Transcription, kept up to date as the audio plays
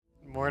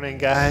Morning,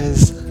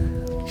 guys.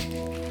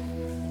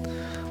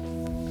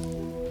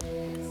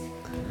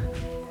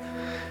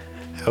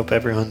 Hope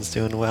everyone's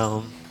doing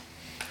well.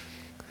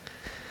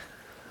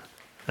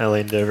 I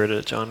leaned over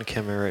to John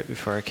Kimmer right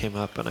before I came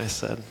up and I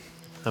said,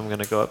 I'm going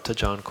to go up to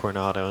John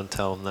Coronado and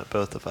tell him that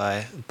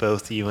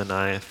both you and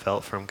I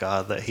felt from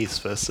God that he's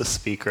supposed to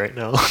speak right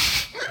now.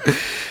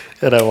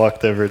 And I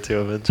walked over to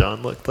him and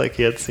John looked like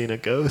he had seen a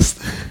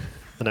ghost.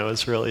 And it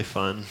was really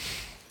fun.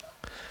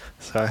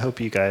 So I hope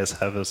you guys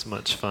have as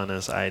much fun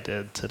as I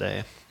did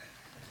today.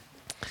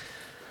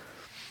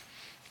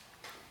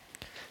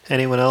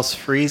 Anyone else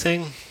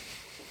freezing?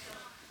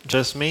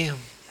 Just me?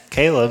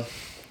 Caleb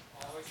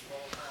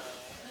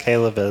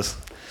is.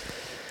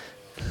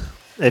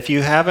 If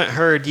you haven't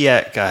heard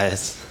yet,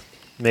 guys,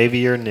 maybe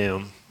you're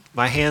new.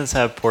 My hands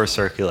have poor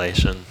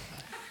circulation.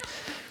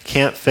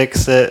 Can't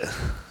fix it.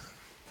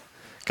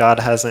 God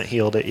hasn't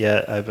healed it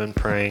yet. I've been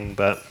praying,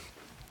 but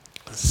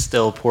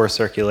still poor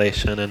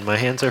circulation, and my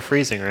hands are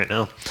freezing right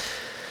now.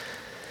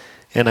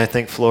 And I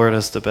think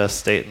Florida's the best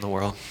state in the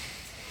world.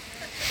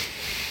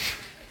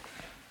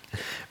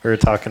 We were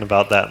talking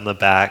about that in the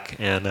back,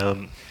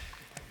 and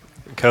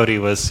Cody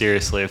was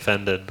seriously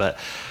offended, but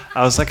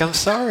I was like, I'm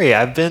sorry.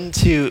 I've been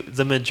to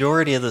the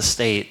majority of the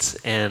states,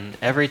 and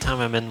every time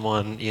I'm in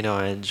one,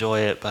 I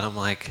enjoy it, but I'm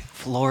like,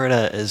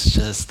 Florida is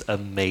just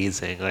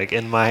amazing. Like,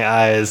 in my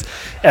eyes,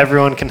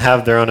 everyone can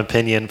have their own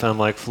opinion, but I'm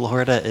like,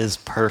 Florida is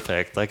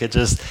perfect. Like, it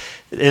just,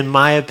 in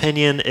my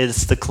opinion,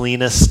 it's the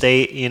cleanest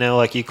state.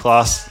 Like, you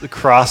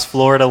cross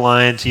Florida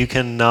lines, you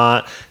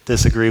cannot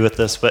disagree with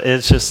this, but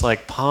it's just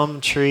like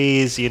palm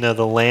trees, the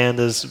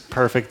land is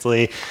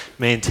perfectly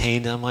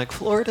maintained. I'm like,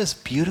 Florida's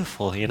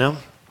beautiful,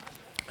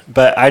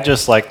 But I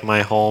just like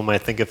my home. I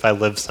think if I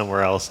lived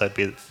somewhere else, I'd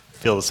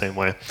feel the same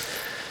way.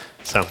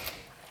 So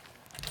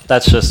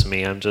that's just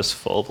me. I'm just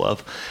full of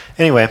love.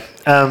 Anyway,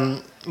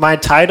 my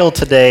title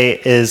today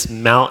is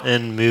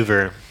Mountain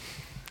Mover.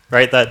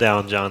 Write that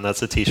down, John.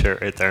 That's a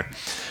t-shirt right there.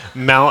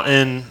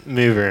 Mountain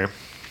Mover.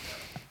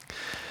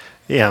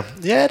 Yeah,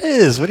 it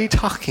is. What are you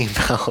talking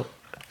about?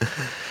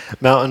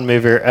 Mountain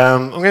Mover.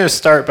 I'm going to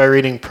start by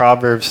reading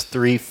Proverbs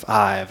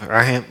 3:5. All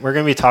right, we're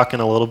going to be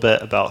talking a little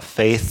bit about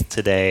faith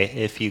today,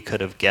 if you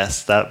could have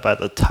guessed that by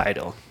the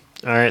title.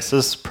 All right, so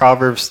this is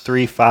Proverbs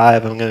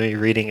 3:5. I'm going to be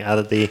reading out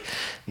of the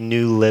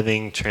New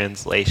Living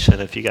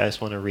Translation, if you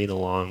guys want to read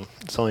along.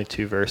 It's only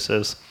 2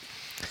 verses.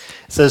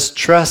 It says,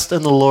 "Trust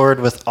in the Lord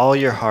with all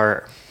your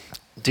heart.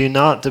 Do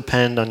not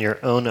depend on your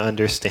own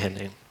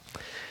understanding.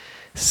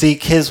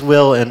 Seek his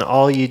will in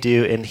all you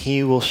do, and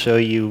he will show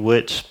you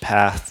which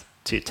path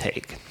to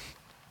take."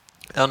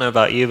 I don't know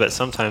about you, but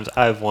sometimes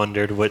I've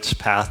wondered which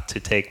path to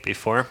take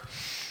before.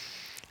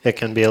 It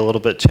can be a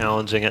little bit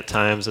challenging at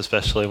times,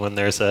 especially when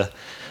there's a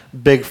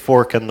big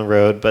fork in the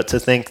road, but to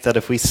think that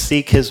if we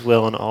seek his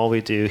will in all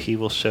we do, he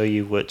will show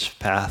you which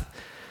path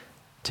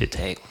to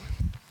take.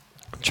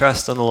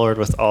 Trust in the Lord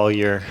with all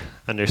your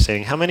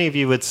understanding. How many of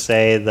you would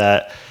say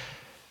that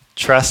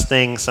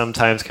trusting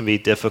sometimes can be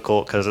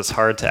difficult because it's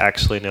hard to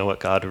actually know what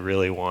God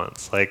really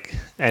wants? Like,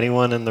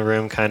 anyone in the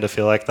room kind of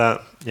feel like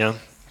that? Yeah?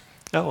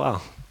 Oh,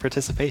 wow.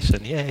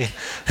 Participation. Yay.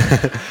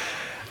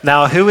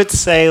 Now, who would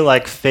say,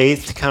 like,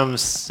 faith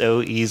comes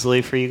so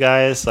easily for you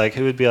guys? Like,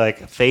 who would be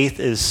like, faith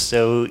is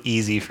so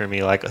easy for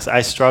me? Like,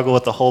 I struggle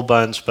with a whole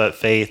bunch, but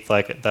faith,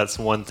 like, that's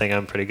one thing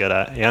I'm pretty good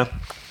at. Yeah?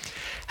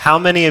 How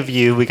many of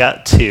you, we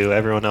got 2,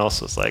 everyone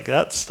else was like,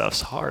 that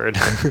stuff's hard.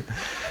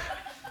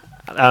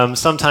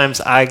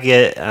 Sometimes I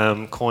get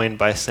coined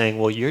by saying,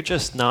 well, you're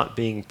just not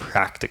being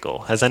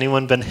practical. Has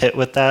anyone been hit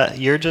with that?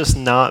 You're just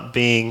not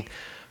being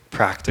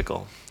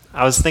practical.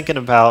 I was thinking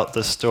about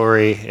the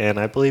story, and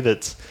I believe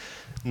it's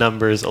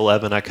Numbers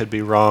 11. I could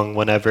be wrong.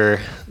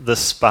 Whenever the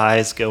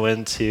spies go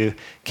into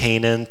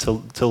Canaan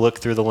to look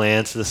through the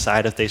land to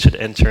decide if they should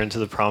enter into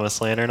the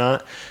promised land or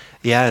not.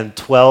 Yeah, and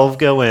 12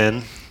 go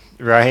in,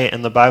 right?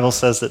 And the Bible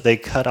says that they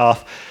cut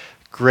off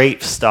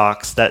grape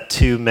stalks that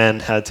 2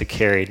 men had to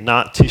carry.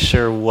 Not too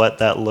sure what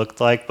that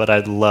looked like, but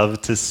I'd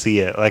love to see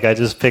it. Like, I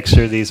just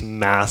picture these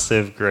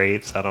massive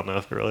grapes. I don't know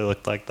if it really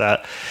looked like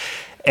that.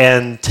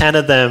 And 10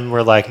 of them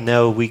were like,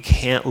 no, we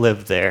can't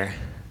live there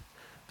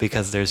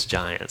because there's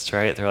giants,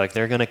 right? They're like,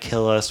 they're going to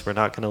kill us. We're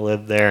not going to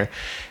live there.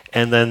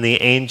 And then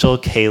the angel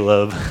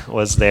Caleb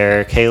was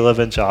there. Caleb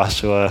and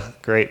Joshua,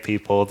 great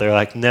people. They're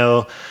like,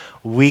 no,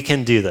 we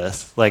can do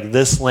this. Like,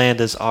 this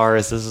land is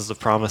ours. This is the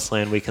promised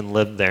land. We can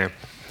live there.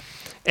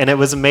 And it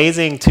was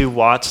amazing to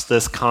watch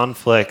this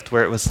conflict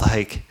where it was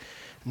like,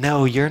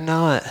 no, you're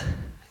not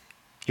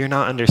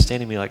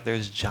understanding me. Like,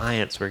 there's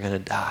giants, we're going to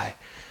die.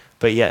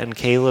 But yet in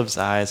Caleb's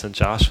eyes and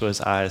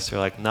Joshua's eyes, they're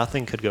like,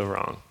 nothing could go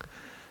wrong.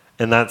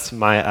 And that's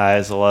my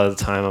eyes a lot of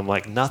the time. I'm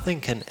like,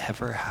 nothing can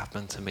ever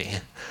happen to me.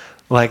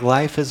 Like,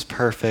 life is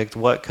perfect.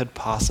 What could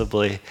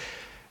possibly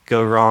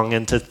go wrong?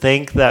 And to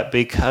think that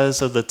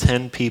because of the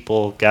 10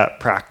 people got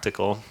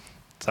practical,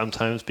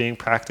 sometimes being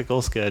practical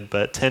is good,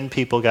 but 10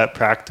 people got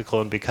practical,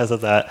 and because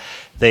of that,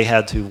 they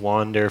had to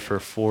wander for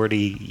 40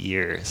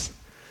 years.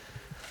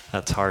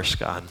 That's harsh,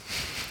 God.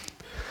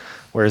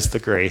 Where's the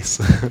grace?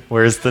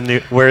 Where's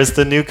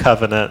the new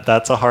covenant?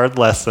 That's a hard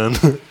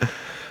lesson.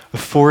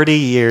 40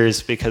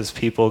 years because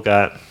people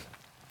got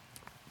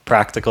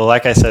practical.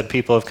 Like I said,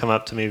 people have come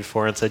up to me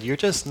before and said, "You're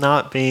just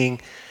not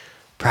being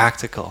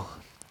practical."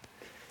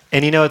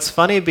 And it's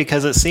funny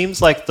because it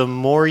seems like the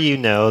more you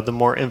know, the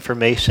more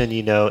information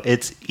you know,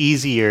 it's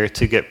easier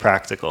to get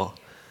practical.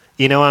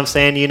 You know what I'm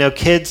saying?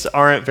 Kids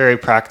aren't very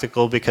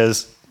practical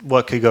because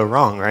what could go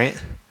wrong, right?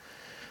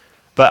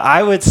 But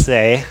I would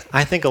say,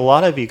 I think a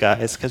lot of you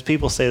guys, because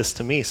people say this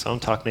to me, so I'm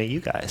talking to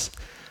you guys,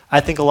 I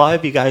think a lot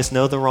of you guys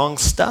know the wrong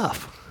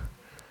stuff.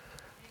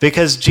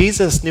 Because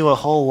Jesus knew a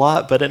whole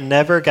lot, but it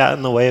never got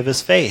in the way of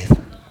his faith.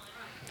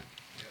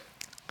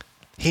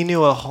 He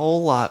knew a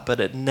whole lot, but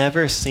it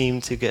never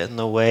seemed to get in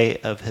the way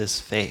of his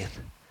faith.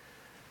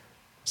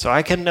 So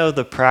I can know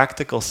the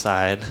practical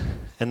side,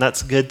 and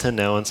that's good to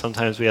know, and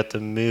sometimes we have to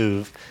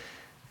move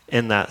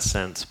in that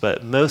sense.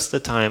 But most of the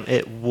time,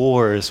 it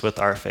wars with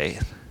our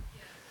faith.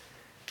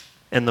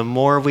 And the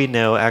more we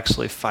know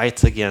actually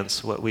fights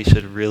against what we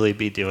should really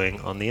be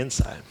doing on the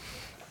inside.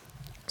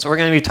 So we're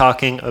going to be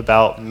talking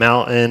about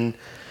mountain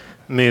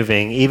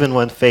moving, even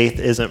when faith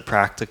isn't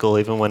practical,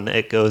 even when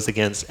it goes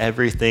against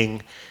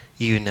everything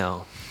you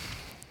know.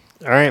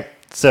 All right,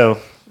 so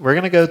we're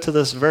going to go to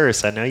this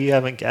verse. I know you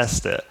haven't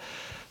guessed it,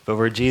 but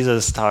where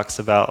Jesus talks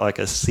about like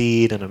a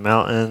seed and a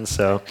mountain.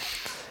 So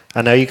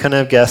I know you couldn't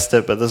have guessed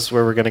it, but this is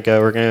where we're going to go.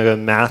 We're going to go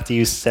to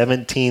Matthew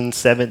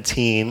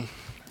 17:17.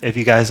 If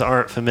you guys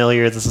aren't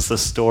familiar, this is the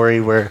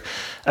story where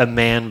a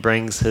man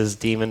brings his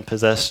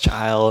demon-possessed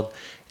child.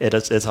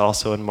 It's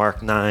also in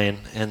Mark 9,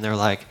 and they're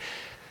like,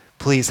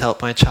 "Please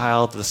help my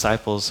child." The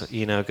disciples,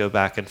 go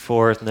back and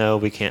forth. "No,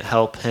 we can't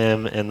help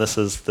him." And this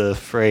is the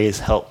phrase,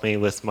 "Help me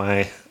with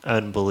my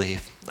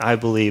unbelief." I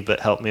believe,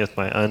 but help me with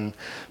my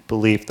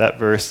unbelief. That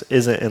verse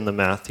isn't in the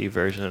Matthew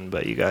version,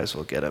 but you guys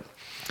will get it.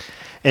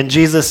 And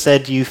Jesus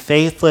said, "You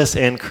faithless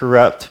and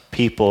corrupt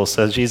people."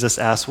 So Jesus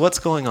asked, "What's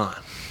going on?"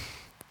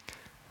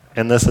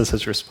 And this is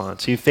his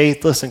response. "You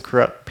faithless and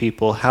corrupt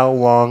people, how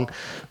long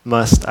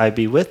must I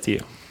be with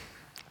you?"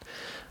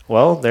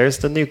 Well, there's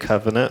the new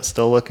covenant.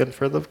 Still looking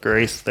for the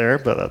grace there,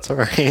 but that's all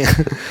right.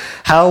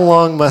 "How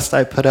long must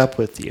I put up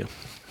with you?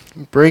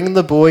 Bring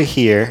the boy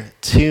here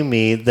to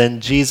me." Then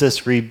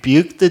Jesus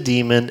rebuked the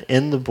demon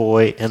in the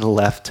boy and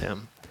left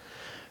him.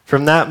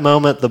 From that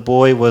moment, the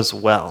boy was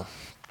well.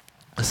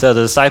 So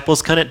the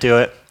disciples couldn't do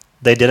it.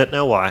 They didn't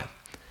know why.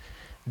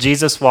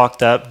 Jesus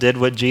walked up, did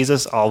what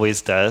Jesus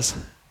always does,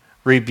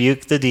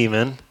 rebuked the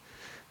demon,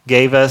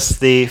 gave us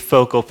the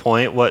focal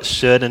point, what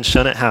should and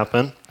shouldn't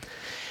happen.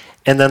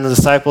 And then the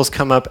disciples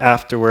come up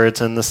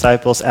afterwards, and the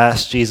disciples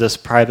ask Jesus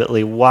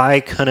privately, "Why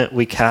couldn't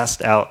we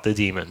cast out the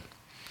demon?"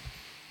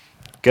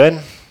 Good?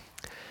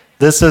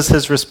 This is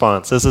his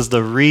response. This is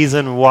the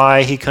reason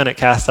why he couldn't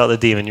cast out the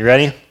demon. You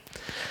ready?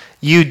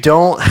 "You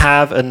don't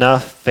have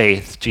enough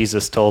faith,"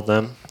 Jesus told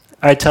them.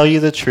 "I tell you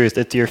the truth,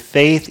 if your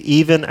faith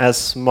even as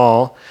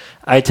small,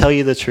 I tell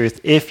you the truth,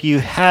 if you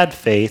had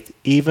faith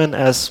even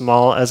as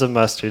small as a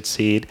mustard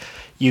seed,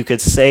 you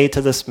could say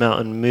to this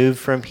mountain, 'Move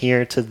from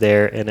here to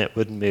there,' and it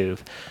would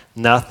move.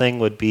 Nothing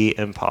would be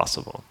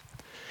impossible."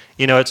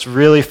 It's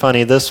really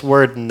funny. This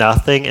word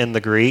 "nothing" in the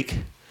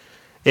Greek,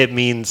 it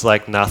means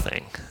like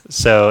nothing.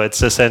 So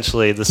it's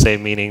essentially the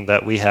same meaning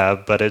that we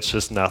have, but it's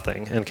just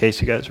nothing, in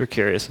case you guys were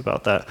curious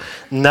about that.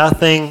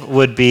 Nothing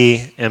would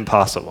be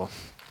impossible.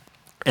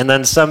 And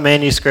then some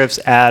manuscripts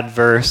add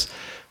verse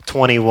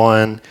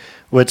 21,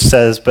 which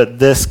says, "But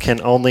this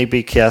can only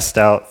be cast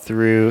out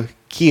through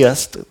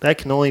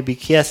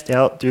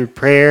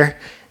prayer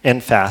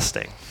and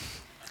fasting."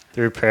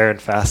 Through prayer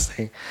and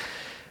fasting.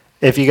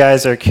 If you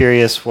guys are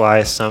curious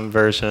why some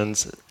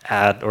versions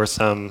add, or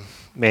some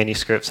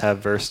manuscripts have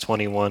verse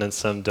 21 and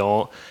some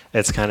don't,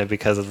 it's kind of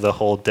because of the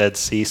whole Dead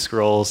Sea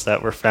Scrolls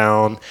that were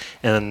found,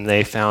 and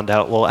they found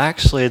out, well,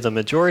 actually the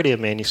majority of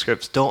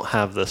manuscripts don't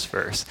have this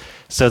verse,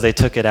 so they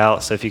took it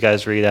out. So if you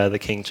guys read out of the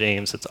King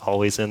James, it's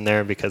always in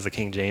there because the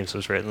King James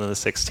was written in the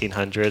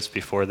 1600s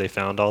before they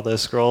found all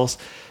those scrolls.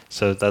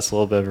 So that's a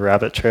little bit of a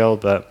rabbit trail,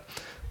 but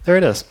there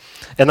it is.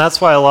 And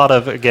that's why a lot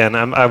of, again,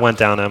 I went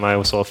down and I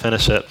will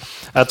finish it.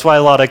 That's why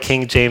a lot of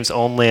King James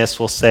onlyists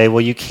will say,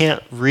 well, you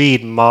can't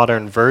read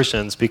modern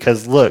versions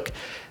because, look,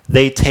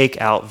 they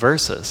take out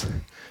verses.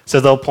 So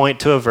they'll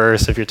point to a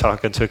verse if you're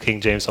talking to a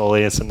King James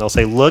onlyist, and they'll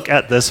say, look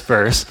at this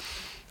verse.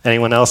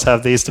 Anyone else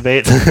have these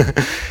debates?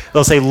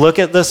 They'll say, look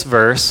at this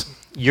verse.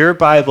 Your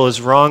Bible is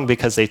wrong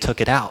because they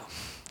took it out.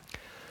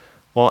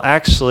 Well,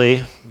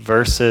 actually,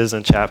 verses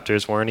and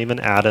chapters weren't even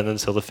added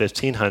until the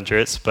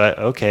 1500s, but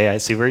okay, I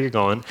see where you're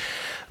going.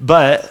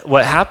 But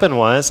what happened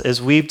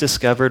is we've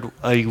discovered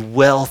a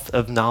wealth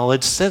of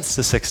knowledge since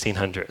the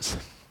 1600s.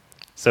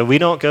 So we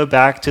don't go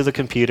back to the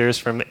computers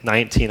from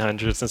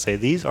 1900s and say,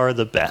 these are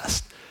the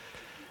best.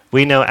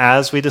 We know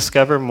as we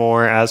discover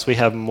more, as we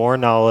have more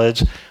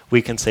knowledge,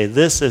 we can say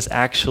this is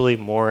actually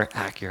more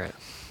accurate.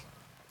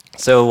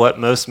 So what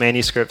most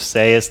manuscripts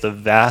say is the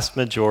vast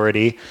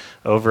majority,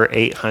 over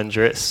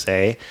 800,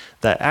 say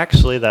that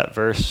actually that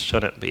verse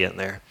shouldn't be in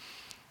there.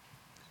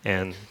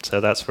 And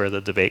so that's where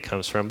the debate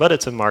comes from. But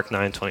it's in Mark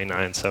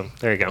 9:29, so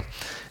there you go.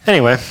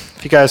 Anyway,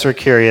 if you guys were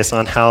curious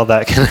on how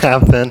that can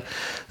happen,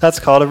 that's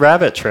called a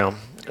rabbit trail.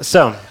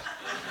 So,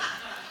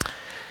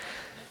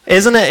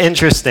 isn't it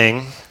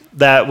interesting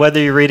that whether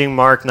you're reading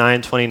Mark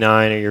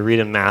 9:29 or you're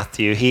reading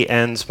Matthew, he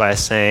ends by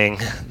saying,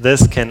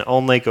 this can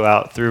only go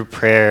out through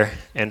prayer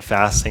and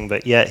fasting,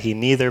 but yet he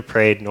neither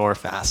prayed nor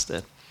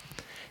fasted.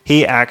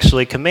 He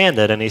actually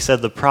commanded, and he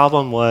said the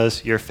problem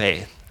was your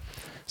faith.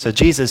 So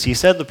Jesus, you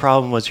said the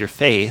problem was your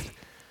faith,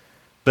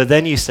 but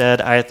then you said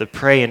I have to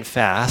pray and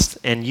fast,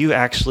 and you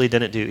actually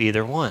didn't do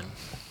either one.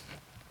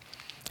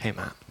 Hey,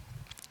 Matt.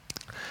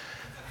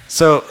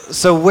 So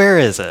where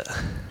is it?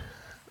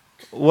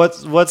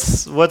 What's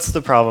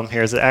the problem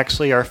here? Is it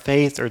actually our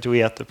faith, or do we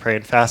have to pray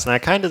and fast? And I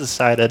kind of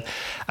decided,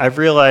 I've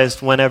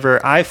realized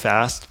whenever I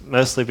fast,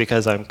 mostly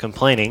because I'm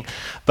complaining,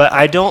 but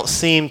I don't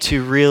seem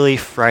to really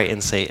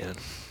frighten Satan.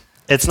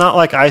 It's not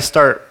like I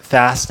start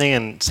fasting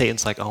and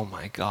Satan's like, oh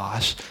my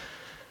gosh,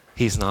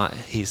 he's not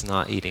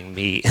eating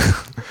meat.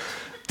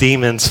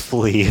 Demons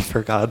flee,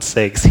 for God's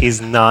sakes.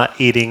 He's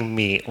not eating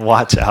meat.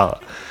 Watch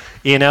out.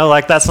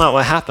 Like that's not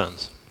what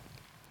happens.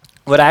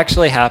 What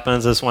actually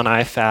happens is when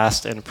I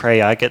fast and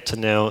pray, I get to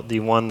know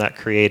the one that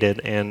created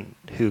and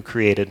who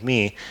created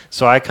me.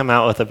 So I come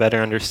out with a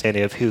better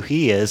understanding of who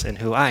he is and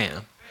who I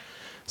am.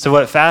 So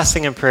what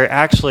fasting and prayer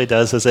actually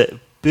does is it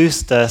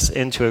boosts us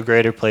into a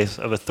greater place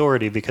of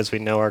authority because we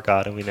know our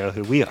God and we know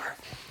who we are.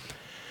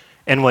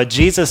 And what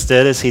Jesus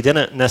did is he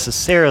didn't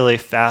necessarily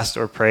fast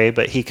or pray,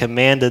 but he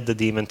commanded the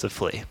demon to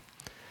flee.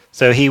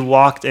 So he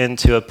walked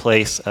into a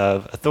place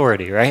of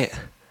authority, right?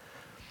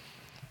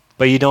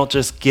 But you don't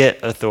just get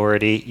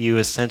authority, you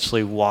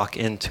essentially walk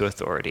into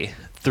authority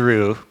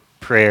through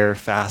prayer,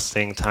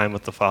 fasting, time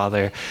with the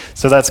Father.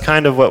 So that's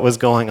kind of what was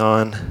going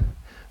on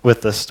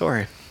with this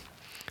story.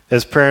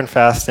 Is prayer and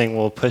fasting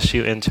will push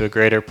you into a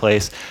greater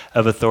place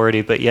of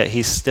authority, but yet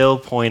he still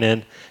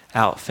pointed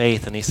out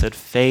faith, and he said,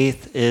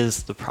 faith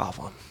is the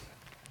problem.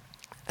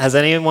 Has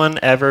anyone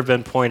ever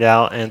been pointed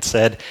out and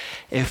said,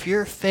 if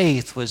your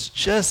faith was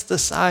just the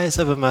size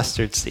of a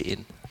mustard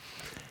seed,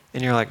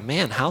 and you're like,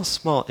 man, how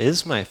small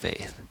is my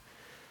faith?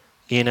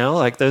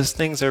 Like those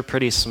things are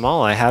pretty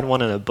small. I had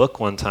one in a book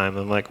one time.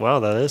 I'm like, wow,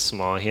 that is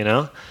small,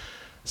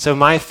 So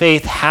my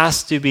faith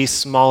has to be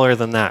smaller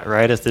than that,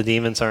 right? If the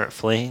demons aren't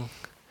fleeing.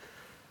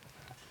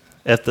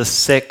 If the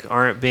sick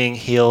aren't being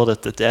healed,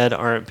 if the dead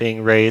aren't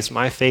being raised,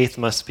 my faith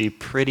must be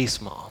pretty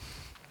small.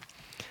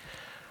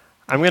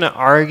 I'm going to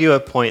argue a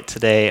point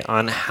today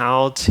on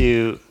how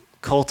to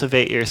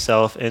cultivate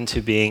yourself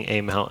into being a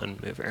mountain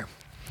mover.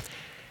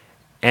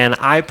 And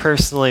I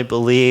personally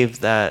believe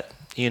that,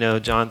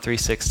 John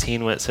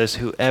 3:16, when it says,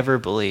 whoever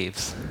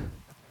believes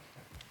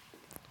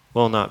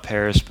will not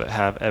perish but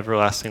have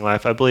everlasting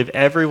life. I believe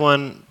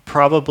everyone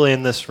probably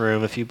in this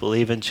room, if you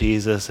believe in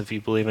Jesus, if you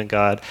believe in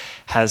God,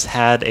 has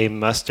had a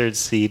mustard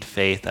seed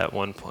faith at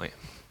one point.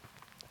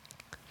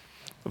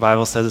 The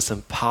Bible says it's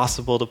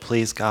impossible to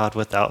please God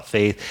without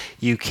faith.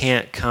 You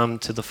can't come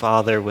to the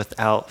Father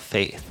without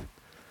faith.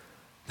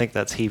 I think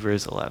that's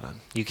Hebrews 11.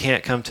 You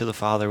can't come to the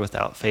Father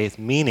without faith,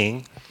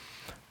 meaning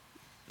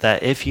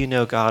that if you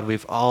know God,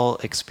 we've all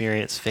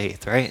experienced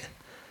faith, right?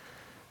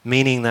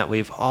 Meaning that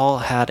we've all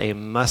had a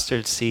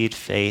mustard seed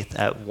faith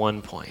at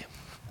one point.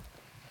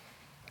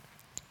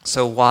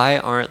 So why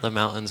aren't the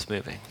mountains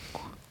moving?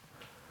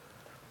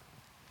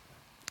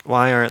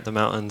 Why aren't the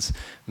mountains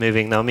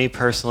moving? Now, me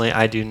personally,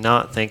 I do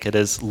not think it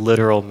is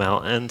literal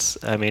mountains.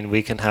 I mean,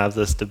 we can have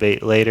this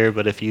debate later,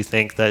 but if you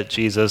think that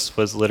Jesus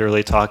was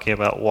literally talking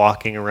about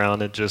walking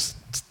around and just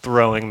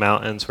throwing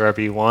mountains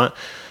wherever you want,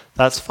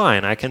 that's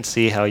fine. I can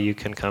see how you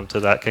can come to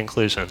that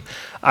conclusion.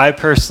 I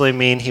personally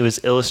mean he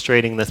was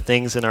illustrating the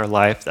things in our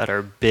life that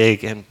are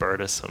big and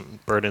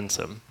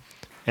burdensome.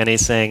 And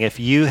he's saying, if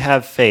you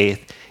have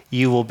faith,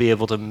 you will be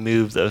able to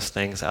move those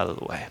things out of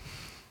the way.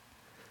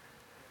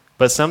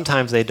 But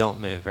sometimes they don't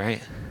move,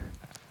 right?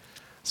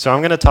 So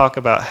I'm going to talk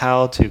about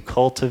how to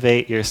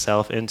cultivate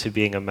yourself into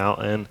being a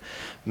mountain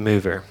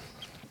mover.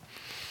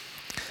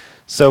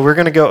 So we're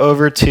going to go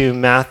over to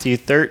Matthew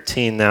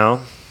 13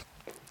 now,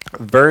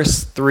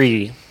 verse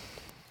 3.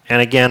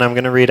 And again, I'm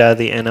going to read out of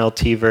the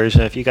NLT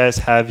version. If you guys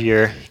have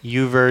your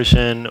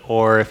YouVersion,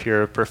 or if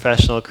you're a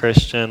professional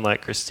Christian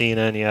like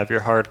Christina and you have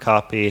your hard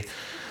copy,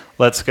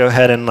 let's go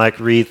ahead and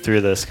read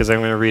through this, because I'm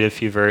going to read a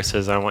few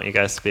verses. I want you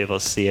guys to be able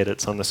to see it.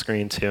 It's on the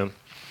screen too.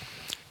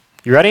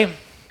 You ready?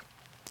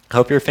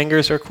 Hope your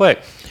fingers are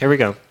quick. Here we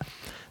go.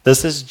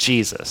 This is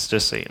Jesus,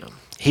 just so you know.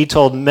 He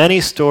told many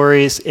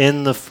stories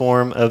in the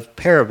form of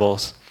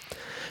parables,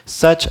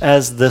 such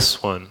as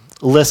this one.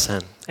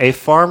 Listen, a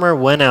farmer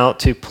went out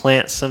to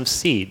plant some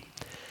seed.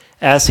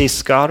 As he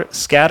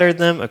scattered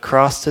them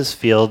across his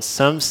field,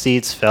 some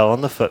seeds fell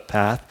on the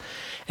footpath,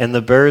 and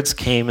the birds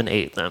came and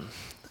ate them.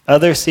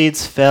 Other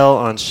seeds fell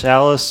on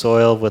shallow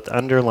soil with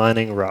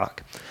underlying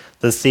rock.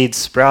 The seeds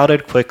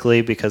sprouted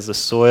quickly because the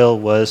soil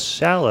was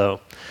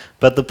shallow.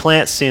 But the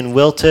plants soon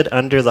wilted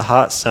under the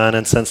hot sun,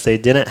 and since they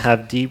didn't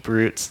have deep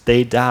roots,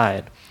 they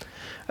died.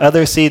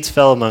 Other seeds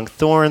fell among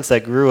thorns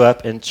that grew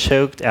up and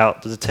choked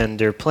out the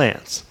tender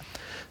plants.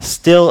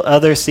 Still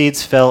other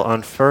seeds fell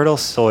on fertile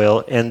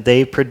soil, and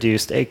they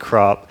produced a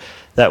crop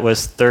that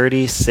was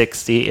 30,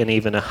 60, and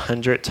even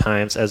 100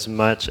 times as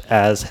much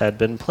as had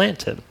been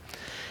planted.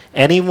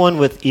 Anyone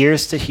with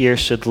ears to hear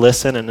should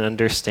listen and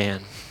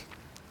understand."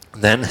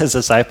 Then his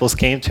disciples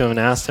came to him and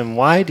asked him,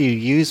 "Why do you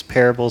use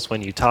parables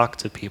when you talk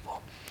to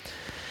people?"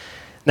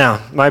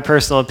 Now, my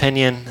personal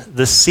opinion,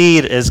 the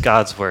seed is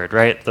God's word,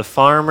 right? The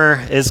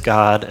farmer is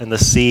God, and the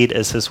seed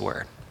is his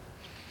word.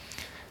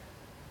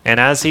 And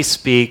as he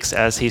speaks,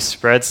 as he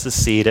spreads the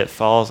seed, it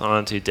falls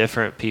onto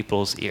different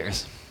people's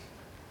ears.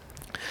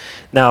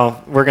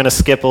 Now, we're going to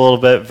skip a little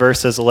bit.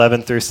 Verses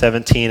 11 through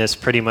 17 is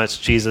pretty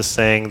much Jesus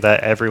saying that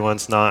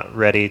everyone's not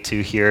ready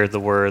to hear the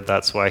word.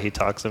 That's why he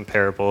talks in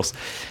parables.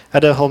 I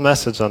did a whole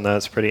message on that.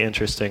 It's pretty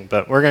interesting.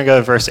 But we're going to go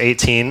to verse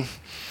 18.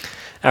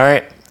 All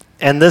right.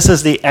 And this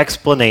is the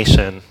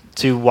explanation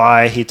to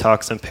why he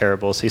talks in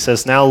parables. He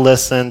says, "Now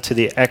listen to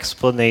the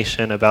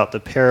explanation about the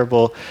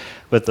parable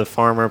with the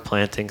farmer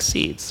planting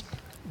seeds.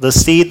 The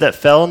seed that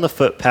fell on the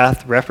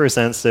footpath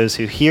represents those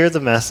who hear the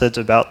message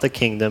about the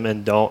kingdom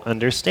and don't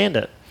understand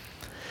it.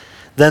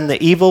 Then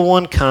the evil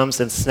one comes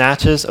and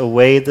snatches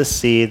away the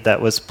seed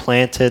that was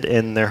planted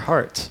in their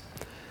hearts.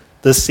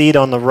 The seed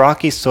on the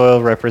rocky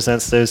soil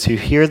represents those who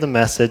hear the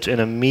message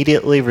and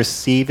immediately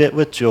receive it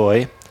with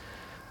joy,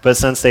 but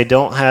since they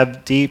don't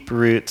have deep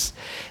roots,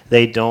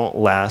 they don't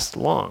last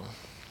long.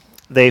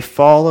 They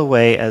fall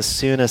away as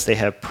soon as they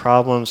have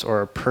problems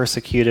or are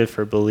persecuted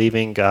for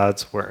believing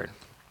God's word."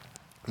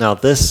 Now,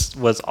 this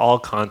was all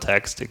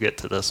context to get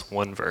to this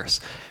one verse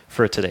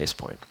for today's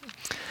point.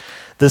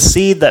 The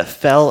seed that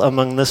fell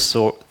among the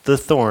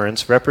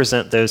thorns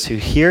represent those who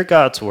hear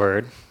God's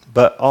word,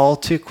 but all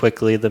too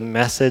quickly the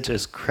message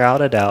is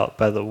crowded out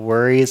by the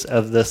worries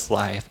of this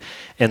life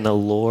and the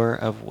lure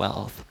of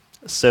wealth,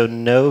 so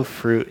no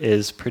fruit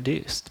is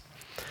produced.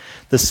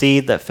 The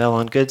seed that fell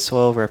on good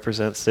soil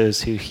represents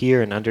those who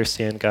hear and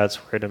understand God's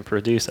word and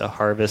produce a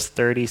harvest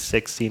 30,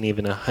 60, and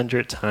even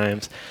 100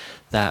 times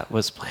that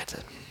was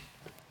planted.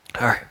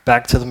 All right,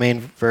 back to the main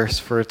verse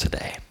for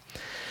today.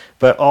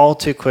 But all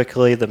too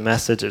quickly, the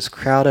message is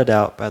crowded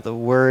out by the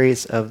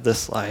worries of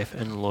this life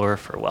and lure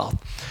for wealth.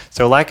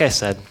 So like I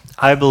said,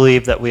 I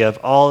believe that we have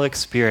all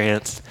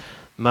experienced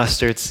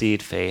mustard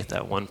seed faith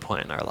at one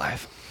point in our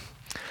life.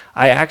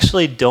 I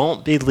actually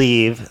don't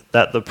believe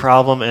that the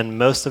problem in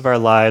most of our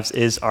lives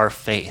is our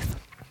faith.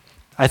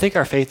 I think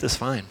our faith is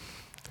fine.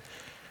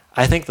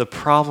 I think the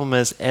problem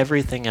is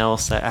everything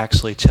else that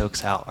actually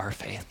chokes out our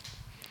faith.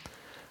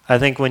 I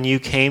think when you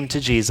came to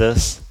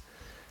Jesus,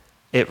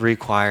 it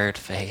required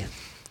faith.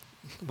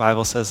 The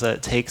Bible says that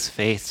it takes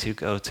faith to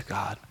go to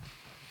God.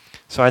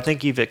 So I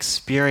think you've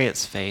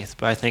experienced faith,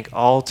 but I think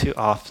all too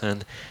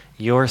often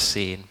your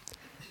seed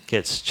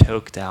gets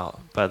choked out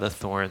by the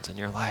thorns in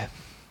your life.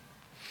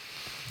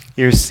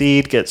 Your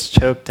seed gets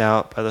choked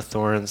out by the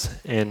thorns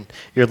in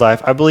your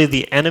life. I believe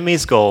the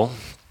enemy's goal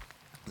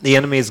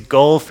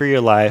for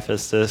your life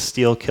is to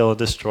steal, kill, and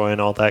destroy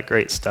and all that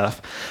great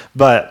stuff.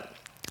 But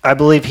I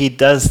believe he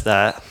does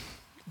that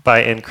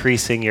by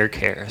increasing your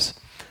cares.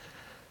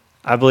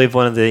 I believe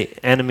one of the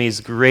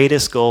enemy's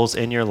greatest goals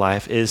in your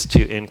life is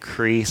to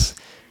increase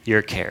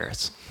your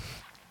cares.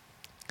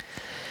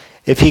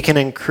 If he can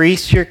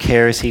increase your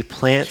cares, he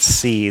plants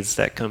seeds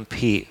that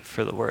compete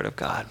for the word of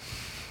God.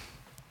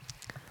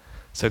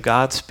 So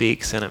God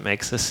speaks and it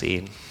makes a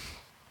seed.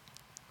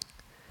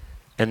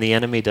 And the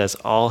enemy does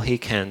all he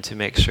can to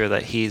make sure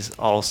that he's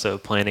also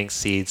planting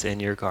seeds in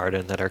your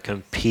garden that are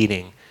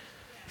competing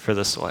for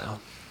the soil.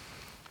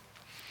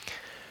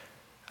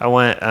 I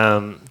went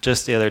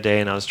just the other day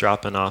and I was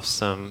dropping off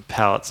some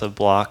pallets of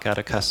block at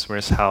a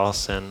customer's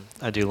house, and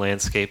I do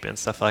landscape and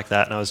stuff like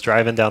that. And I was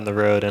driving down the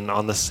road, and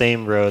on the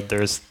same road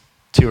there's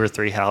 2 or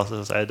 3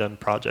 houses I had done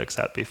projects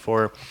at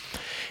before.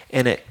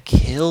 And it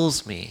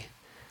kills me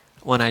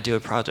when I do a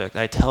project.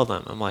 I tell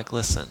them, I'm like,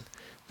 listen,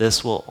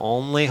 this will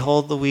only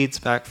hold the weeds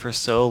back for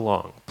so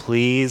long.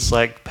 Please,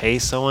 pay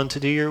someone to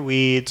do your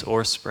weeds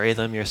or spray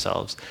them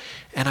yourselves.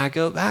 And I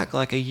go back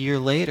a year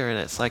later and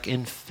it's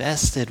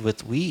infested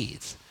with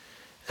weeds.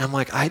 And I'm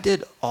like, I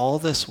did all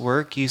this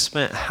work. You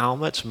spent how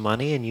much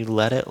money and you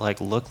let it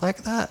look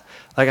like that?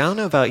 I don't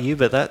know about you,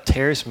 but that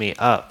tears me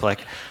up.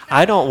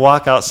 I don't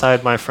walk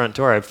outside my front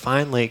door. I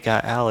finally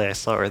got Allie. I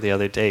saw her the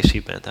other day. She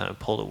bent down and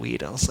pulled a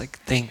weed. I was like,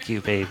 thank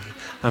you, baby.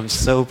 I'm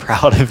so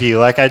proud of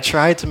you. I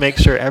tried to make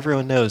sure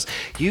everyone knows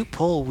you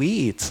pull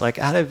weeds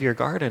out of your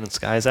gardens,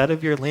 guys, out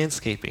of your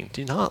landscaping.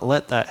 Do not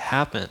let that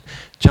happen.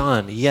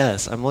 John,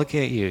 yes, I'm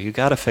looking at you. You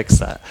got to fix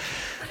that.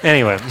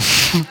 Anyway.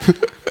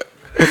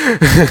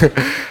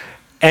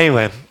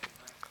 Anyway,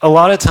 a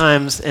lot of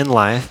times in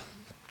life,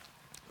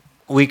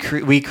 we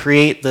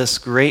create this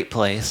great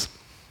place,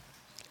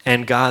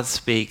 and God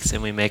speaks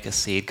and we make a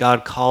seed.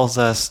 God calls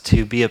us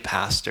to be a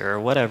pastor or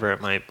whatever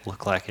it might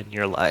look like in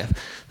your life.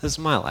 This is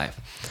my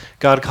life.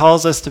 God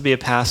calls us to be a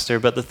pastor,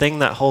 but the thing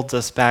that holds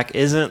us back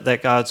isn't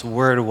that God's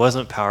word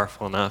wasn't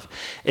powerful enough,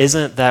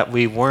 isn't that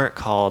we weren't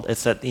called.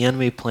 It's that the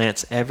enemy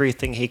plants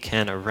everything he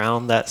can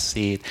around that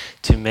seed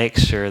to make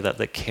sure that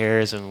the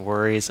cares and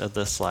worries of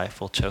this life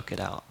will choke it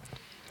out.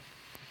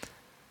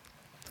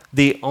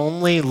 The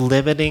only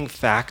limiting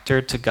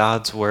factor to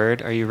God's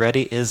word, are you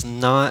ready, is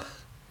not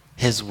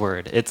his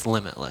word. It's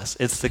limitless.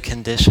 It's the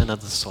condition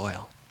of the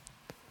soil.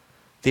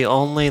 The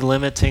only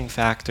limiting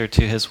factor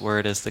to his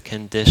word is the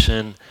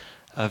condition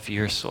of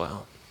your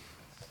soil.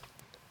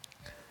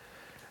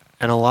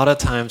 And a lot of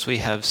times we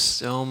have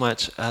so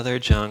much other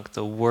junk,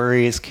 the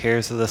worries,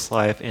 cares of this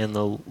life, and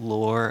the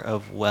lure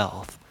of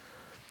wealth,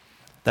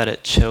 that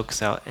it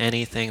chokes out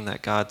anything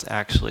that God's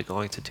actually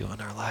going to do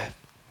in our life.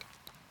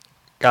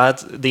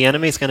 The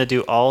enemy's going to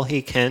do all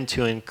he can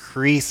to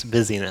increase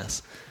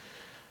busyness.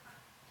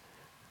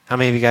 How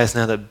many of you guys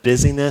know that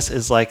busyness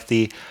is like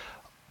the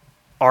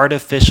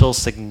artificial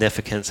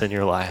significance in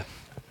your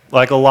life?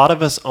 Like a lot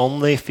of us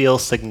only feel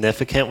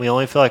significant. We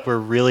only feel like we're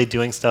really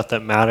doing stuff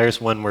that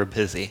matters when we're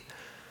busy.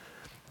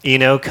 You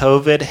know,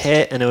 COVID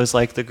hit and it was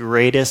like the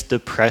greatest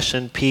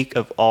depression peak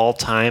of all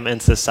time in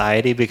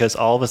society because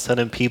all of a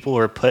sudden people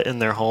were put in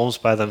their homes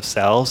by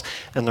themselves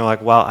and they're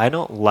like, wow, I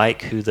don't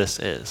like who this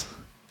is.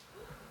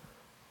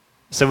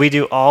 So we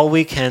do all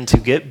we can to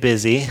get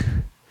busy,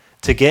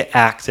 to get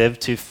active,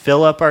 to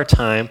fill up our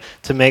time,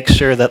 to make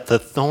sure that the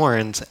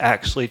thorns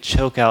actually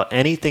choke out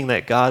anything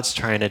that God's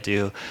trying to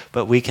do,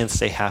 but we can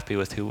stay happy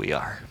with who we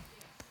are.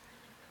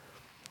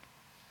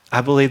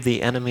 I believe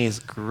the enemy's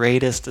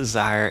greatest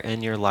desire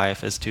in your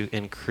life is to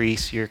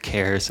increase your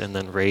cares and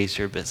then raise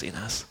your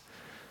busyness,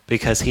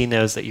 because he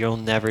knows that you'll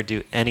never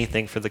do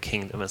anything for the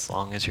kingdom as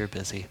long as you're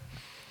busy.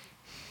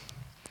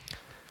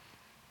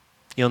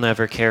 You'll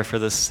never care for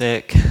the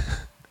sick.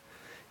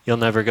 You'll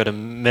never go to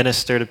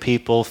minister to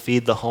people,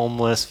 feed the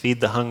homeless,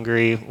 feed the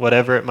hungry,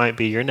 whatever it might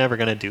be. You're never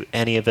going to do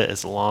any of it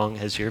as long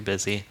as you're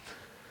busy.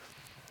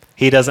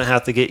 He doesn't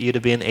have to get you to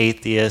be an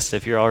atheist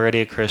if you're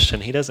already a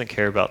Christian. He doesn't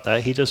care about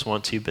that. He just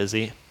wants you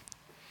busy.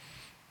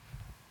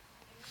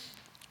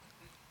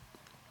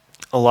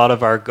 A lot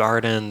of our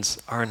gardens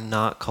are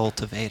not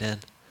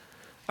cultivated.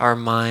 Our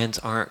minds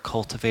aren't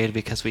cultivated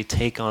because we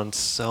take on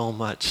so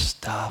much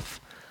stuff.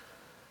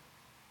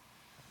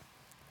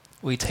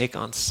 We take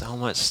on so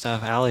much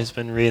stuff. Allie's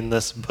been reading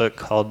this book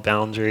called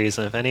Boundaries,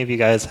 and if any of you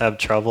guys have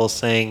trouble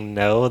saying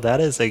no, that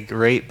is a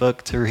great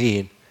book to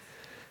read,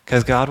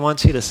 because God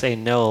wants you to say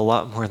no a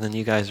lot more than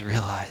you guys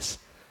realize.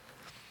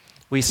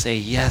 We say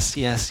yes,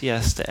 yes,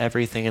 yes to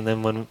everything, and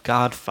then when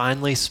God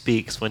finally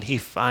speaks, when he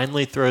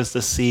finally throws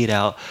the seed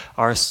out,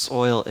 our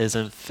soil is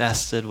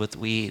infested with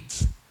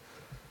weeds,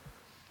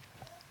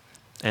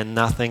 and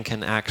nothing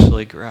can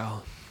actually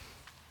grow.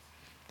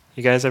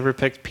 You guys ever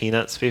picked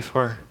peanuts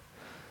before?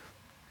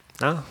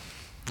 No?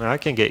 I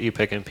can get you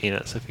picking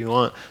peanuts if you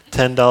want.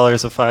 $10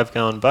 a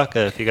 5-gallon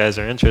bucket if you guys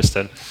are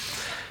interested.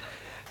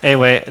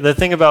 Anyway, the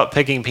thing about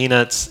picking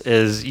peanuts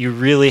is you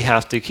really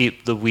have to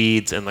keep the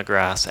weeds and the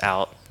grass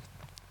out.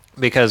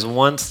 Because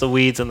once the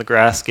weeds and the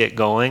grass get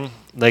going,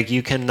 like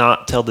you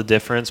cannot tell the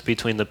difference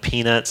between the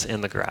peanuts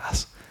and the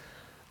grass.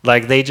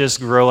 Like they just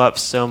grow up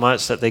so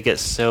much that they get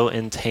so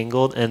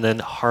entangled, and then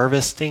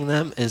harvesting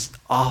them is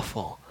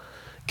awful.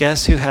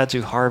 Guess who had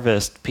to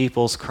harvest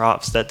people's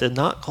crops that did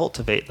not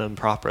cultivate them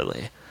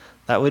properly?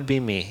 That would be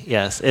me.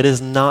 Yes, it is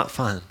not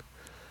fun.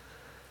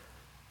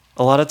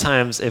 A lot of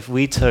times, if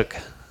we took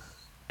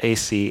a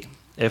seat,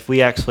 if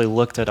we actually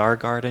looked at our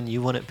garden,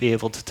 you wouldn't be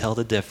able to tell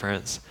the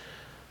difference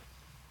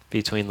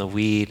between the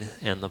weed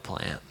and the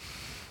plant.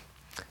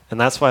 And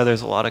that's why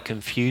there's a lot of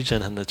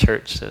confusion in the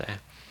church today.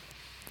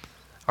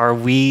 Our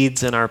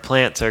weeds and our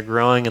plants are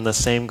growing in the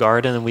same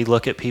garden, and we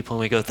look at people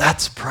and we go,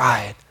 that's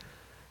pride.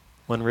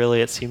 When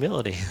really it's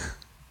humility.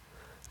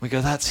 We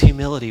go, that's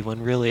humility,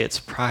 when really it's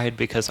pride,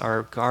 because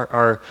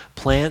our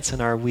plants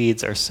and our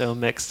weeds are so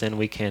mixed in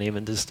we can't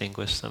even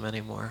distinguish them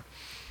anymore.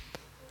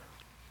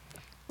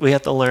 We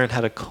have to learn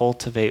how to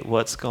cultivate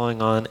what's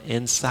going on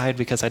inside,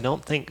 because I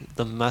don't think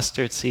the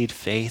mustard seed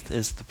faith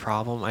is the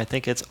problem. I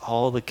think it's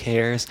all the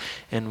cares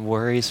and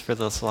worries for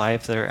this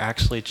life that are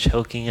actually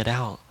choking it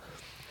out.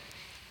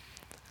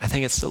 I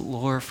think it's the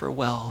lure for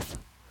wealth.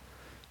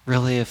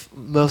 Really, if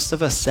most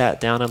of us sat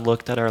down and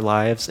looked at our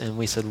lives and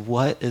we said,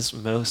 what is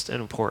most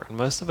important?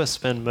 Most of us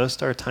spend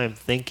most of our time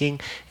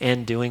thinking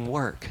and doing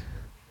work.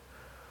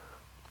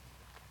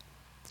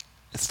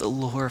 It's the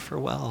lure for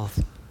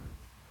wealth.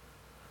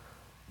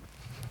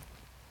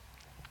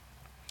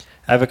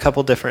 I have a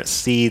couple different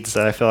seeds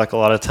that I feel like a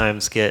lot of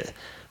times get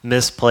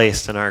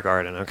misplaced in our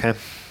garden, okay?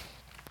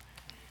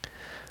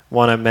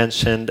 One I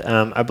mentioned,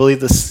 I believe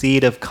the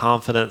seed of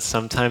confidence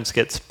sometimes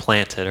gets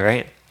planted,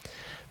 right?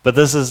 But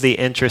this is the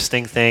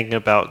interesting thing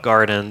about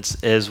gardens,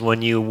 is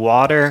when you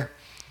water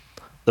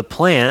the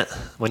plant,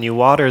 when you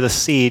water the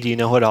seed, you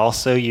know what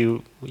also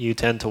you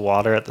tend to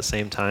water at the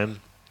same time?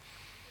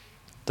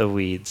 The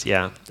weeds,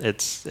 yeah,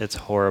 it's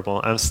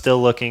horrible. I'm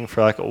still looking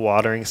for like a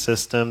watering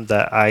system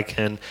that I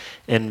can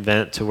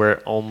invent to where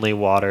it only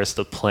waters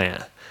the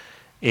plant.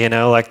 You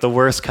know, like the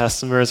worst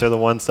customers are the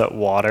ones that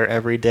water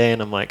every day,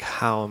 and I'm like,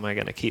 how am I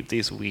going to keep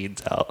these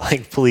weeds out?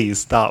 Like, please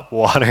stop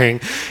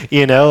watering.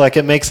 You know, like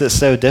it makes it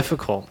so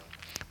difficult.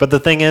 But the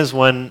thing is,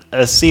 when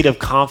a seed of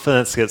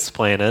confidence gets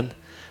planted,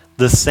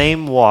 the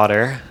same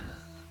water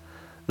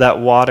that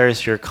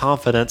waters your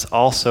confidence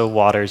also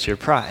waters your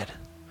pride.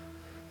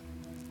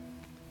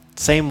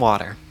 Same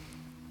water.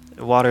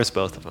 It waters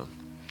both of them.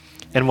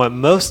 And what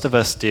most of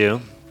us do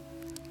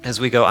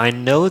is we go, I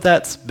know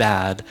that's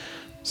bad,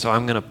 so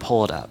I'm going to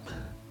pull it up.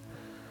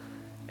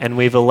 And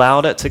we've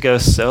allowed it to go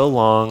so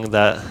long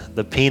that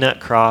the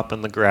peanut crop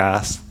and the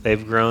grass,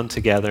 they've grown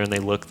together and they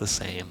look the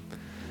same.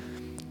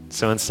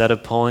 So instead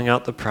of pulling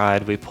out the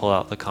pride, we pull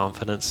out the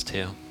confidence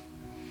too.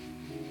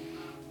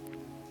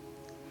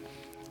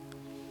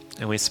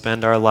 And we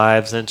spend our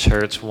lives in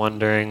church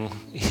wondering,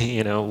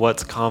 you know,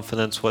 what's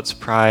confidence, what's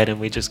pride, and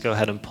we just go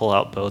ahead and pull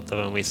out both of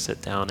them. We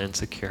sit down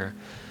insecure.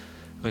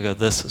 We go,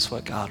 this is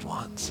what God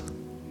wants.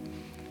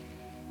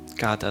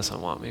 God doesn't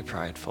want me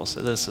prideful,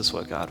 so this is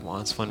what God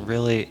wants. When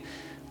really,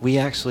 we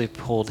actually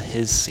pulled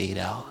his seed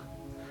out.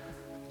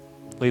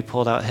 We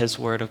pulled out his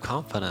word of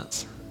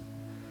confidence.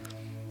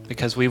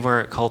 Because we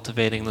weren't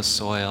cultivating the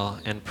soil,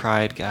 and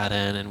pride got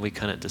in, and we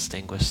couldn't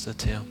distinguish the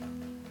two.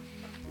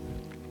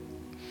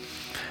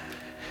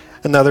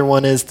 Another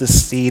one is the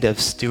seed of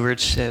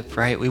stewardship,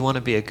 right? We want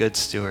to be a good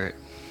steward.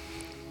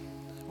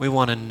 We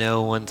want to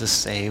know when to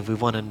save. We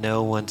want to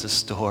know when to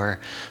store.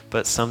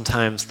 But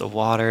sometimes the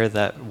water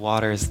that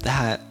waters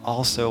that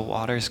also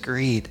waters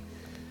greed.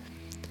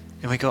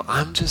 And we go,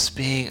 I'm just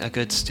being a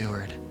good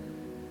steward.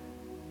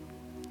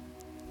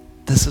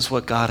 This is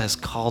what God has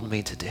called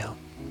me to do.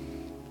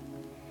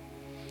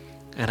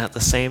 And at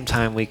the same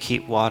time, we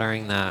keep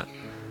watering that.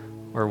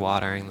 We're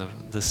watering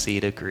the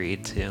seed of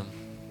greed too.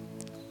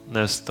 And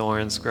those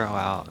thorns grow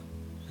out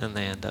and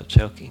they end up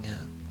choking it.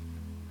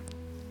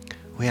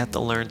 We have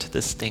to learn to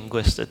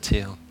distinguish the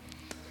two.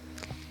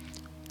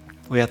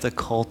 We have to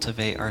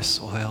cultivate our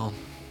soil.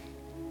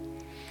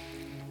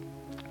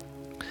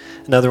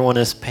 Another one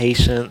is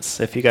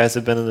patience. If you guys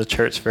have been in the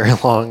church very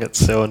long, it's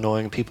so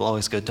annoying. People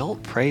always go,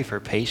 don't pray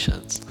for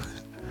patience.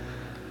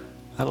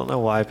 I don't know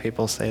why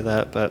people say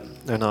that,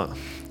 but they're not.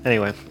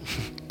 Anyway,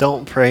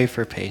 don't pray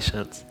for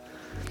patience.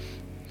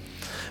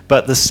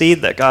 But the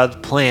seed that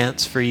God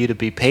plants for you to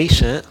be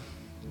patient,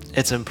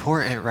 it's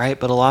important, right?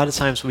 But a lot of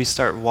times we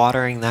start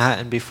watering that,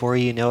 and before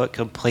you know it,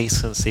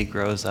 complacency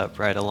grows up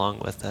right along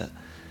with it.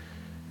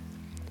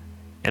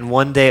 And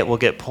one day it will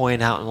get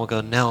pointed out and we'll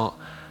go, no,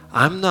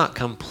 I'm not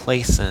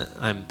complacent,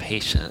 I'm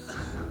patient.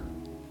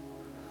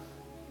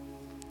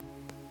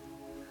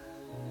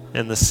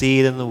 And the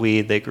seed and the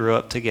weed, they grew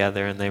up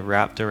together and they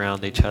wrapped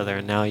around each other,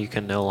 and now you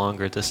can no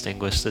longer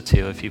distinguish the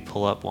two. If you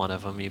pull up one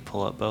of them, you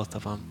pull up both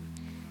of them.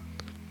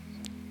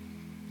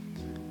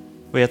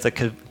 We have to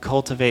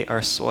cultivate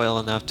our soil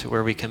enough to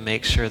where we can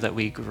make sure that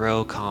we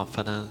grow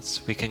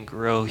confidence, we can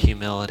grow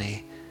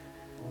humility,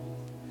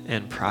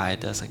 and pride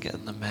doesn't get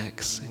in the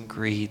mix, and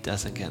greed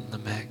doesn't get in the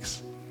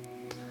mix.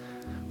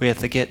 We have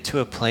to get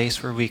to a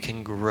place where we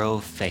can grow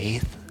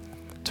faith,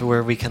 to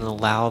where we can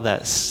allow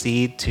that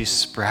seed to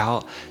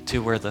sprout,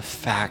 to where the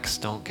facts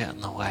don't get in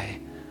the way.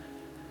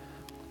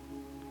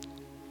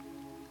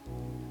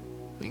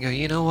 We go,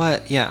 you know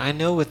what? Yeah, I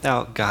know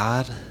without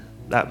God,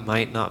 that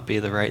might not be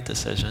the right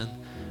decision.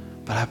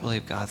 But I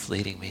believe God's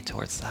leading me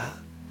towards that.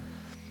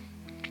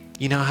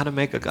 You know how to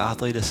make a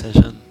godly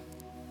decision?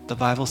 The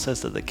Bible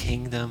says that the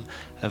kingdom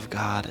of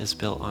God is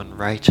built on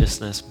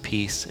righteousness,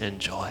 peace, and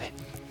joy.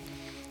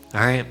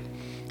 All right?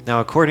 Now,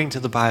 according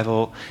to the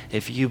Bible,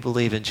 if you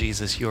believe in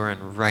Jesus, you are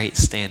in right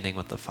standing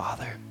with the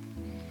Father.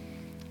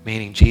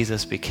 Meaning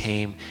Jesus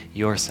became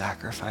your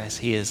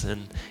sacrifice.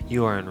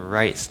 You are in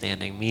right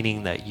standing,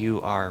 meaning that you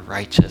are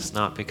righteous,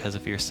 not because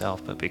of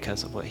yourself, but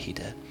because of what he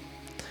did.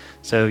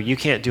 So you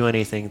can't do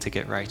anything to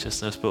get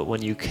righteousness, but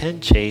when you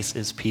can chase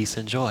is peace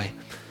and joy.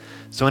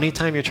 So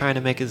anytime you're trying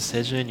to make a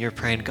decision, you're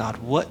praying, God,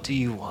 what do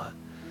you want?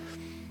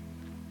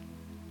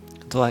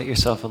 Delight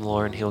yourself in the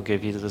Lord, and he'll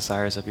give you the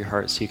desires of your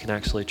heart so you can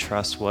actually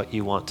trust what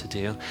you want to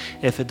do.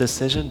 If a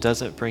decision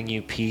doesn't bring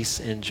you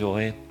peace and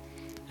joy,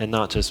 and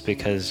not just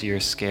because you're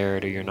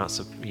scared or you're not,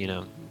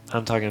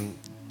 I'm talking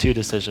two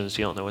decisions,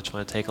 you don't know which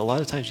one to take. A lot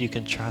of times you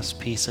can trust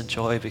peace and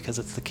joy because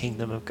it's the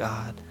kingdom of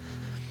God.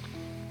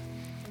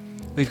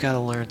 We've got to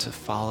learn to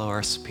follow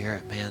our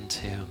spirit man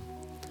too.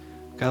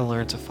 We've got to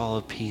learn to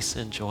follow peace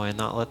and joy and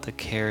not let the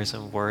cares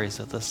and worries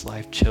of this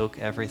life choke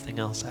everything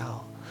else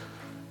out.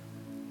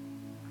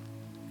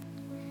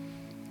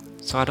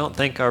 So I don't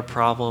think our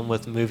problem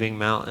with moving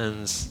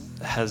mountains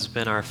has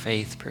been our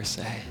faith per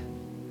se.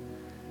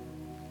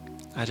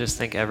 I just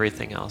think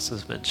everything else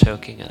has been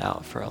choking it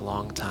out for a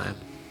long time.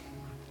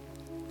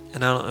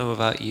 And I don't know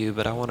about you,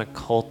 but I want to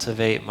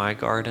cultivate my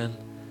garden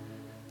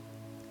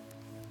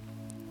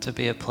to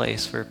be a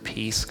place where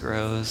peace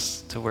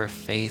grows, to where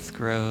faith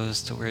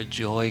grows, to where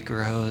joy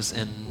grows,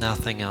 and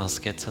nothing else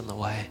gets in the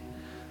way.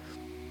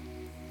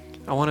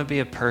 I want to be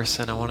a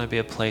person. I want to be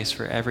a place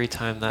where every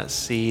time that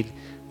seed,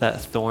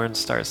 that thorn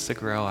starts to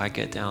grow, I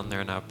get down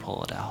there and I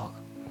pull it out.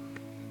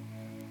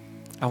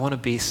 I want to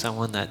be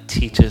someone that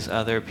teaches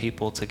other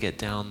people to get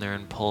down there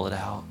and pull it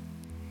out.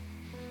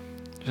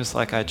 Just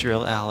like I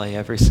drill Allie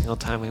every single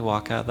time we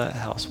walk out of that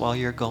house. While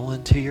you're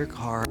going to your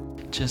car,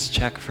 just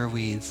check for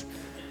weeds.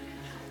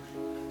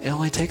 It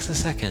only takes a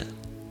second.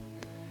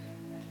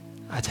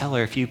 I tell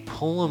her, if you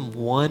pull them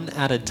one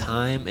at a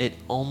time, it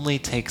only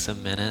takes a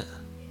minute.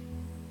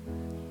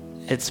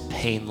 It's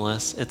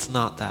painless. It's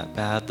not that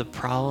bad. The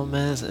problem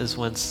is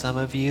when some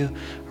of you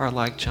are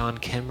like John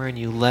Kimmer and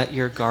you let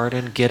your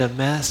garden get a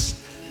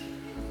mess.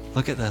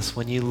 Look at this.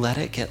 When you let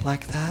it get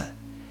like that,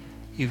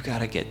 you've got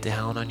to get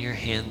down on your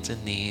hands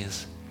and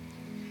knees.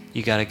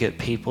 You got to get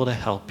people to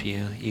help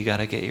you. You got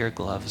to get your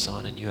gloves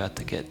on and you have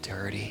to get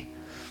dirty.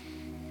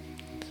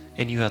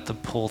 And you have to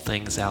pull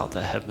things out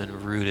that have been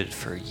rooted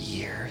for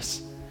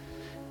years.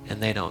 And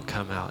they don't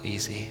come out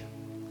easy.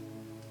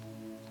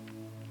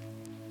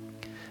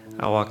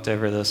 I walked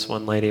over this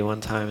one lady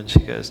one time and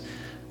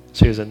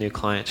she was a new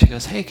client. She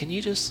goes, hey, can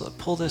you just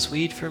pull this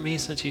weed for me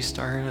since you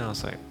started? And I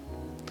was like,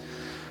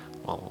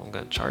 well, I'm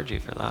going to charge you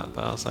for that.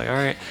 But I was like, all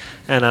right.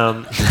 And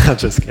I'm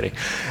just kidding.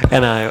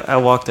 And I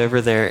walked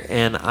over there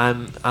and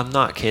I'm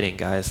not kidding,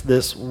 guys.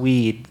 This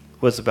weed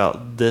was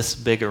about this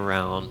big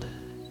around.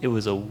 It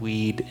was a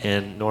weed,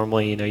 and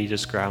normally, you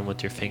just grab them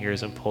with your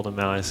fingers and pull them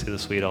out. I see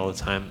this weed all the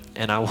time.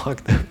 And I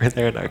walked over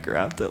there and I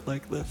grabbed it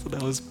like this, and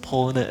I was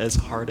pulling it as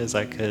hard as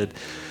I could.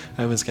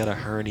 I almost got a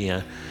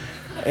hernia.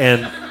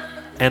 And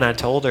I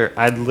told her,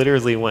 I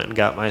literally went and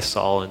got my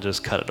saw and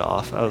just cut it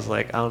off. I was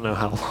like, I don't know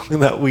how long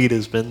that weed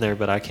has been there,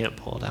 but I can't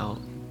pull it out.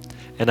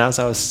 And as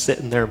I was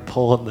sitting there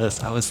pulling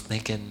this, I was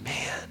thinking,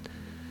 man,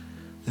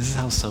 this is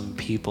how some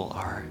people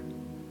are.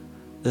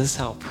 This is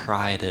how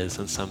pride is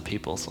in some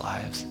people's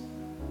lives.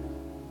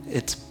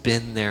 It's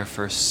been there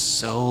for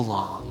so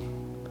long.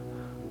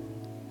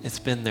 It's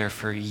been there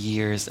for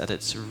years that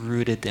it's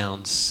rooted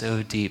down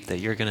so deep that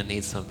you're going to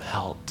need some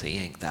help to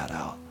yank that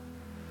out.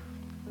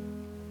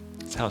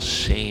 It's how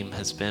shame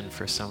has been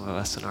for some of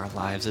us in our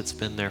lives. It's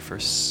been there for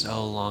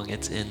so long.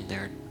 It's in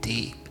there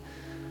deep.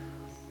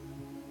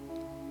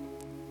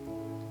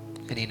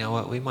 And you know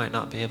what? We might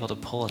not be able to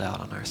pull it out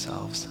on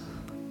ourselves.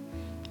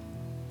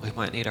 We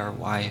might need our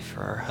wife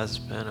or our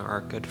husband or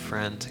our good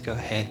friend to go,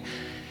 hey,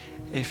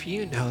 if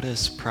you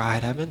notice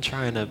pride, I've been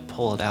trying to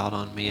pull it out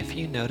on me. If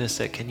you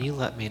notice it, can you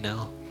let me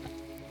know?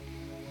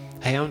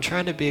 Hey, I'm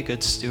trying to be a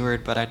good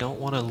steward, but I don't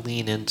want to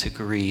lean into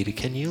greed.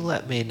 Can you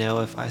let me know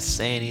if I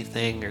say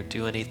anything or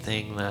do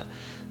anything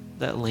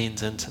that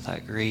leans into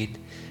that greed?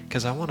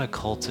 Because I want to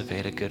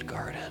cultivate a good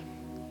garden,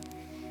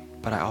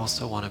 but I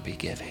also want to be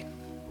giving.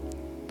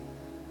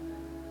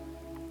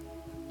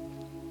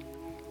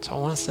 So I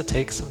want us to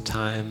take some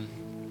time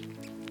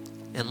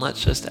and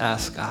let's just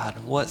ask God,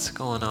 what's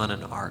going on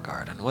in our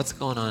garden? What's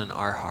going on in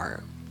our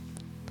heart?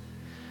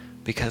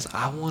 Because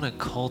I want to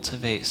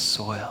cultivate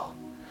soil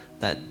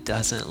that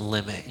doesn't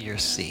limit your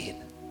seed.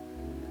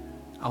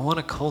 I want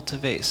to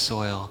cultivate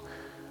soil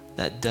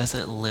that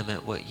doesn't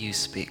limit what you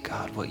speak,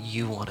 God, what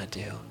you want to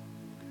do.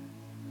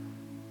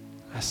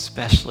 I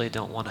especially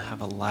don't want to have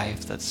a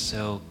life that's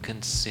so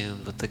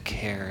consumed with the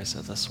cares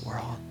of this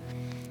world,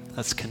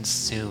 that's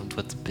consumed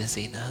with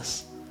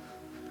busyness.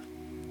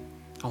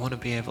 I want to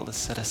be able to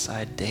set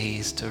aside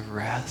days to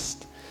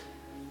rest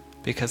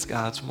because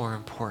God's more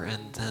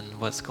important than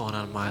what's going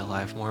on in my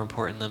life, more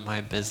important than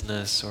my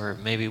business or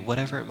maybe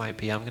whatever it might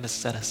be. I'm going to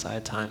set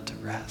aside time to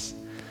rest.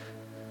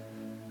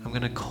 I'm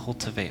going to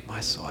cultivate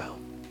my soil.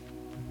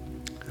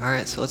 All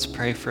right, so let's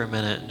pray for a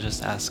minute and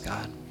just ask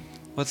God,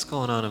 what's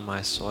going on in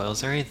my soil?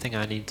 Is there anything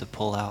I need to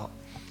pull out?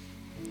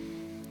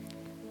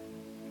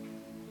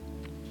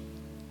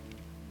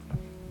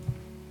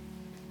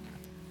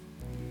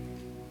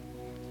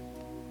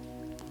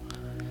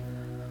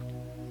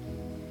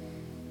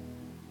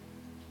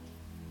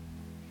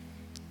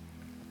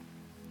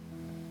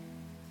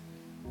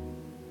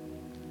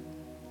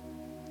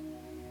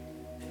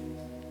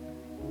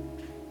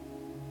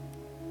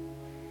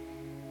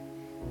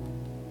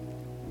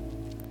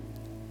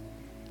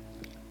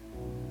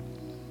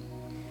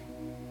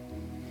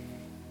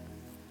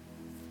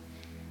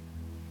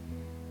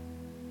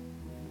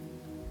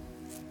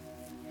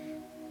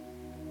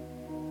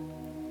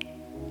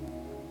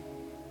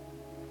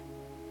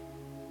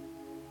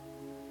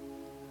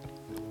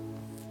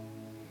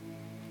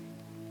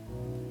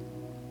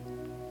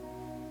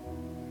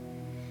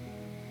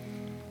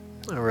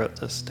 I wrote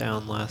this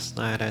down last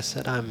night. I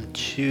said, I'm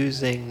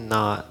choosing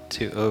not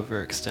to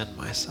overextend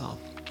myself.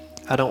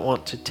 I don't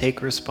want to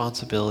take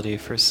responsibility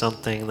for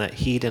something that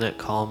He didn't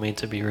call me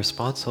to be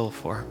responsible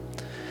for,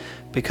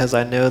 because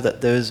I know that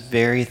those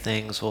very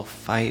things will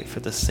fight for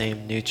the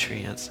same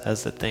nutrients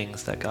as the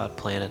things that God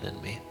planted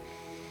in me.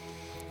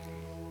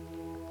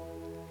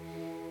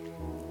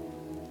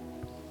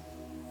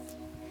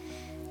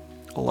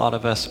 A lot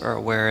of us are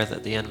aware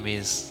that the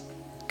enemy's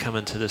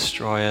coming to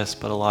destroy us,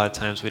 but a lot of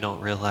times we don't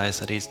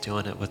realize that he's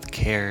doing it with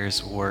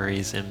cares,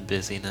 worries, and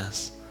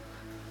busyness.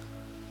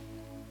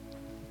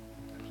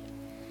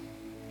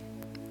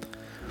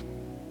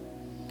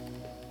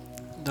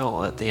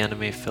 Don't let the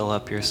enemy fill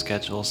up your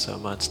schedule so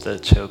much that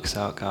it chokes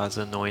out God's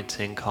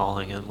anointing,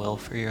 calling, and will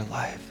for your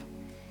life.